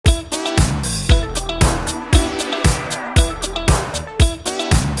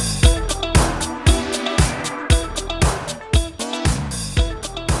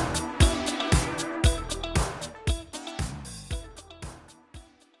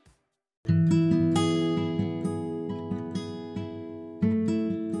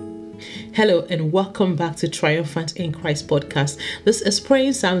Hello and welcome back to Triumphant in Christ podcast. This is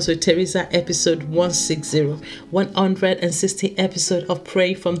Praying Psalms with Theresa, episode 160, 160 episode of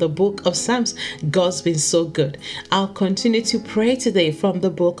Pray from the book of Psalms. God's been so good. I'll continue to pray today from the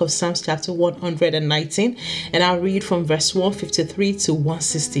book of Psalms chapter 119, and I'll read from verse 153 to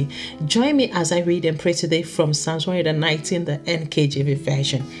 160. Join me as I read and pray today from Psalms 119, the NKJV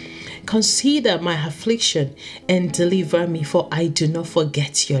version. Consider my affliction and deliver me, for I do not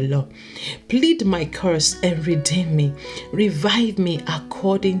forget your law. Plead my cause and redeem me. Revive me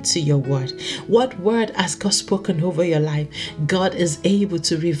according to your word. What word has God spoken over your life? God is able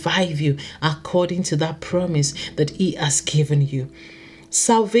to revive you according to that promise that He has given you.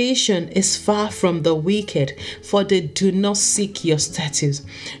 Salvation is far from the wicked, for they do not seek your statutes.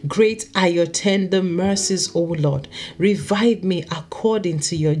 Great are your tender mercies, O Lord. Revive me according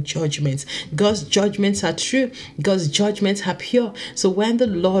to your judgments. God's judgments are true. God's judgments are pure. So when the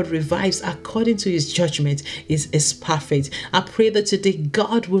Lord revives according to his judgment, it is perfect. I pray that today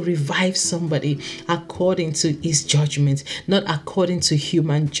God will revive somebody according to his judgment, not according to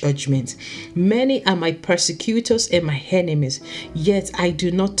human judgment. Many are my persecutors and my enemies, yet I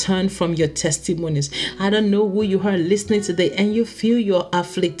do not turn from your testimonies. I don't know who you are listening today and you feel you're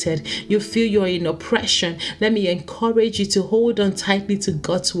afflicted. You feel you're in oppression. Let me encourage you to hold on tightly to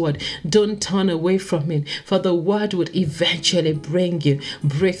God's word. Don't turn away from it, for the word would eventually bring you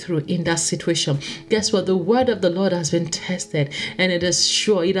breakthrough in that situation. Guess what? The word of the Lord has been tested and it is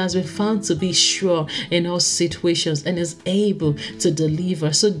sure. It has been found to be sure in all situations and is able to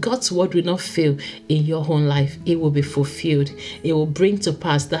deliver. So God's word will not fail in your own life. It will be fulfilled. It will bring to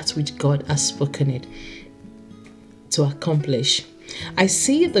pass that which God has spoken it to accomplish. I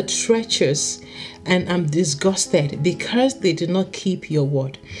see the treacherous and I'm disgusted because they do not keep your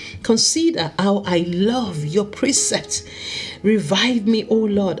word. Consider how I love your precepts. Revive me, O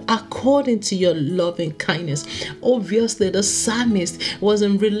Lord, according to your loving kindness. Obviously, the psalmist was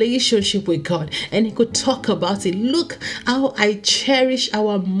in relationship with God and he could talk about it. Look how I cherish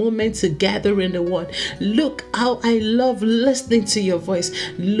our moment together in the word. Look how I love listening to your voice.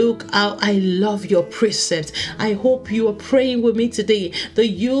 Look how I love your precepts. I hope you are praying with me today that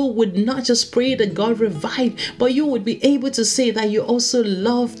you would not just pray that God revive, but you would be able to say that you also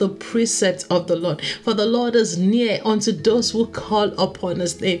love the precepts of the Lord. For the Lord is near unto those who call upon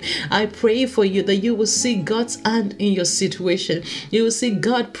his name. I pray for you that you will see God's hand in your situation. You will see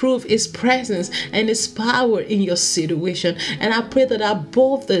God prove his presence and his power in your situation. And I pray that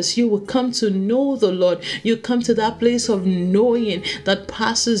above this, you will come to know the Lord. You come to that place of knowing that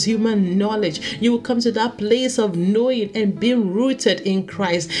passes human knowledge. You will come to that place of knowing and being rooted in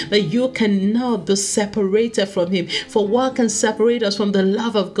Christ, that you cannot be separated from him. For what can separate us from the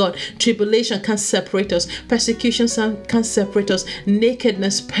love of God? Tribulation can separate us. Persecution can separate us.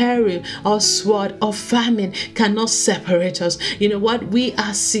 Nakedness, peril, or sword, or famine cannot separate us. You know what? We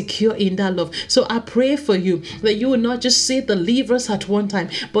are secure in that love. So I pray for you that you will not just say deliverance at one time,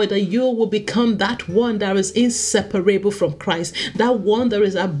 but that you will become that one that is inseparable from Christ, that one that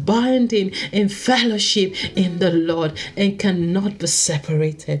is abiding in fellowship in the Lord and cannot be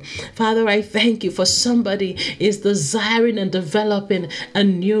separated. Father, I thank you for somebody is desiring and developing a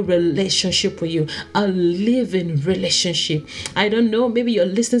new relationship with you, a living relationship. I don't know, maybe you're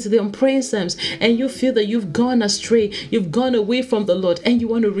listening to them praying Psalms and you feel that you've gone astray, you've gone away from the Lord and you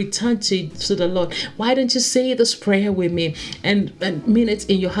want to return to the Lord. Why don't you say this prayer with me and mean it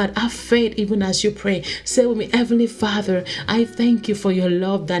in your heart? Have faith even as you pray. Say with me, Heavenly Father, I thank you for your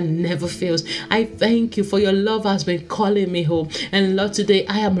love that never fails. I thank you for your love has been calling me home. And Lord, today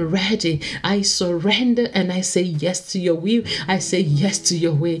I am ready. I surrender and I say yes to your will. I say yes to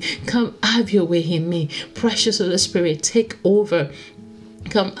your way. Come have your way in me. Precious Holy Spirit, take over.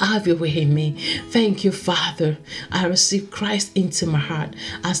 Come have your way in me. Thank you, Father. I receive Christ into my heart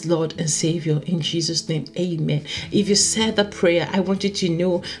as Lord and Savior in Jesus' name. Amen. If you said that prayer, I want you to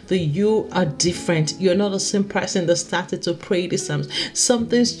know that you are different. You're not the same person that started to pray these Psalms.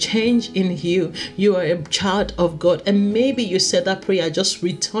 Something's changed in you. You are a child of God. And maybe you said that prayer just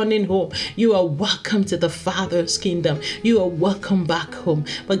returning home. You are welcome to the Father's kingdom. You are welcome back home.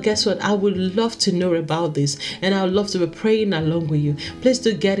 But guess what? I would love to know about this. And I would love to be praying along with you. Please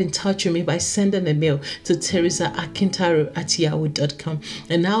to get in touch with me by sending a mail to teresaakintaru@yahoo.com,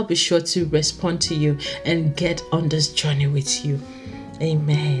 and I'll be sure to respond to you and get on this journey with you.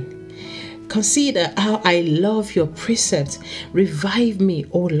 Amen. Consider how I love your precepts. Revive me,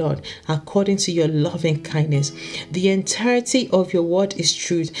 O Lord, according to your loving kindness. The entirety of your word is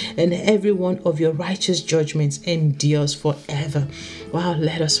truth, and every one of your righteous judgments endures forever. Wow,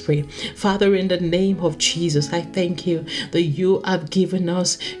 let us pray. Father, in the name of Jesus, I thank you that you have given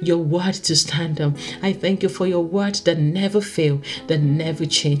us your word to stand on. I thank you for your word that never fail, that never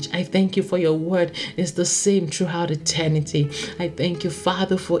change. I thank you for your word is the same throughout eternity. I thank you,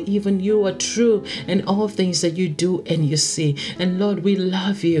 Father, for even you are true in all things that you do and you see. And Lord, we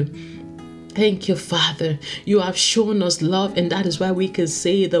love you. Thank you, Father. You have shown us love, and that is why we can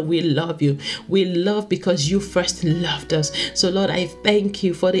say that we love you. We love because you first loved us. So, Lord, I thank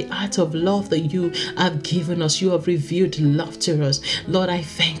you for the art of love that you have given us. You have revealed love to us. Lord, I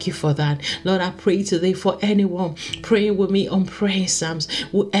thank you for that. Lord, I pray today for anyone praying with me on praying Psalms,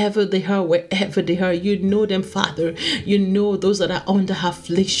 whoever they are, wherever they are, you know them, Father. You know those that are under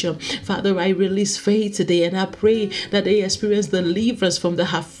affliction. Father, I release faith today, and I pray that they experience deliverance from the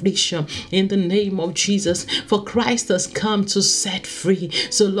affliction. In the name of Jesus, for Christ has come to set free.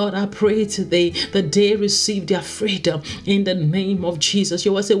 So Lord, I pray today that they receive their freedom in the name of Jesus.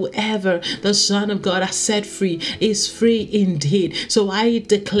 You will say, whoever the Son of God has set free is free indeed. So I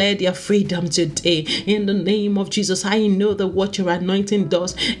declare their freedom today in the name of Jesus. I know that what your anointing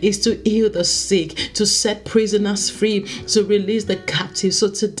does is to heal the sick, to set prisoners free, to release the captives.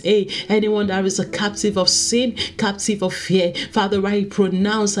 So today, anyone that is a captive of sin, captive of fear, Father, I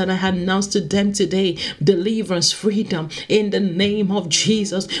pronounce and I announce to them today deliverance, freedom in the name of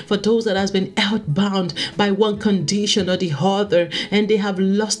Jesus. For those that has been held bound by one condition or the other, and they have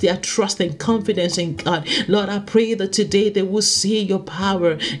lost their trust and confidence in God, Lord, I pray that today they will see your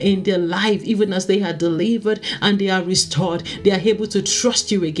power in their life, even as they are delivered and they are restored. They are able to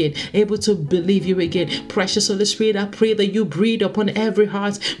trust you again, able to believe you again. Precious Holy Spirit, I pray that you breathe upon every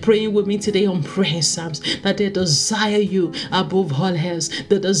heart praying with me today on praying Psalms, that they desire you above all else,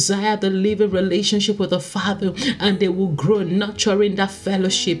 they desire the live a relationship with the Father, and they will grow, nurturing that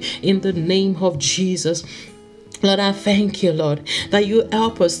fellowship in the name of Jesus. Lord, I thank you, Lord, that you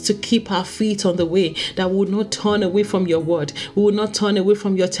help us to keep our feet on the way, that we will not turn away from your word. We will not turn away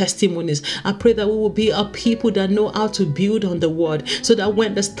from your testimonies. I pray that we will be a people that know how to build on the word, so that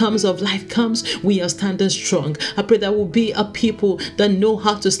when the storms of life comes, we are standing strong. I pray that we'll be a people that know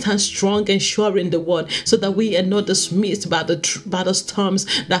how to stand strong and sure in the word, so that we are not dismissed by the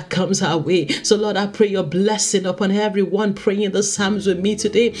storms that comes our way. So Lord, I pray your blessing upon everyone praying the Psalms with me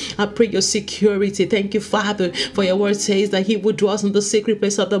today. I pray your security. Thank you, Father, for your word says that he who dwells in the secret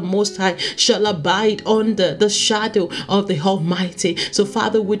place of the Most High shall abide under the shadow of the Almighty. So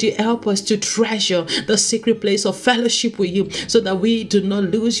Father, would you help us to treasure the secret place of fellowship with you, so that we do not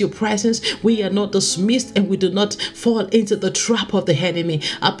lose your presence, we are not dismissed, and we do not fall into the trap of the enemy.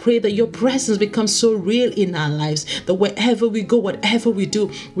 I pray that your presence becomes so real in our lives, that wherever we go, whatever we do,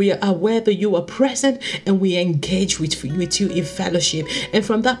 we are aware that you are present, and we engage with you in fellowship. And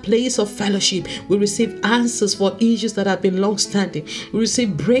from that place of fellowship, we receive answers for issues that have been long-standing. We receive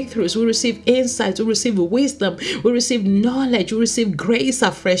breakthroughs, we receive insights, we receive wisdom, we receive knowledge, we receive grace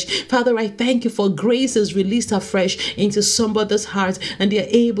afresh. Father, I thank you for grace is released afresh into somebody's heart, and they are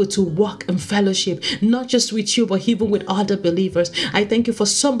able to walk in fellowship, not just with you, but even with other believers. I thank you for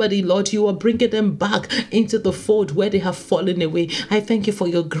somebody, Lord, you are bringing them back into the fold where they have fallen away. I thank you for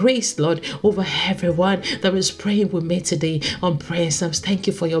your grace, Lord, over everyone that is praying with me today on Prayer Psalms. Thank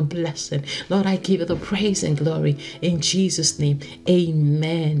you for your blessing. Lord, I give you the praise and glory in Jesus' name.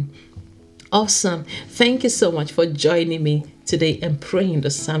 Amen. Awesome. Thank you so much for joining me today and praying the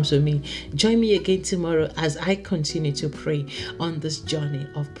Psalms with me. Join me again tomorrow as I continue to pray on this journey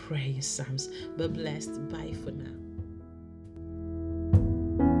of praying Psalms. Be blessed. Bye for now.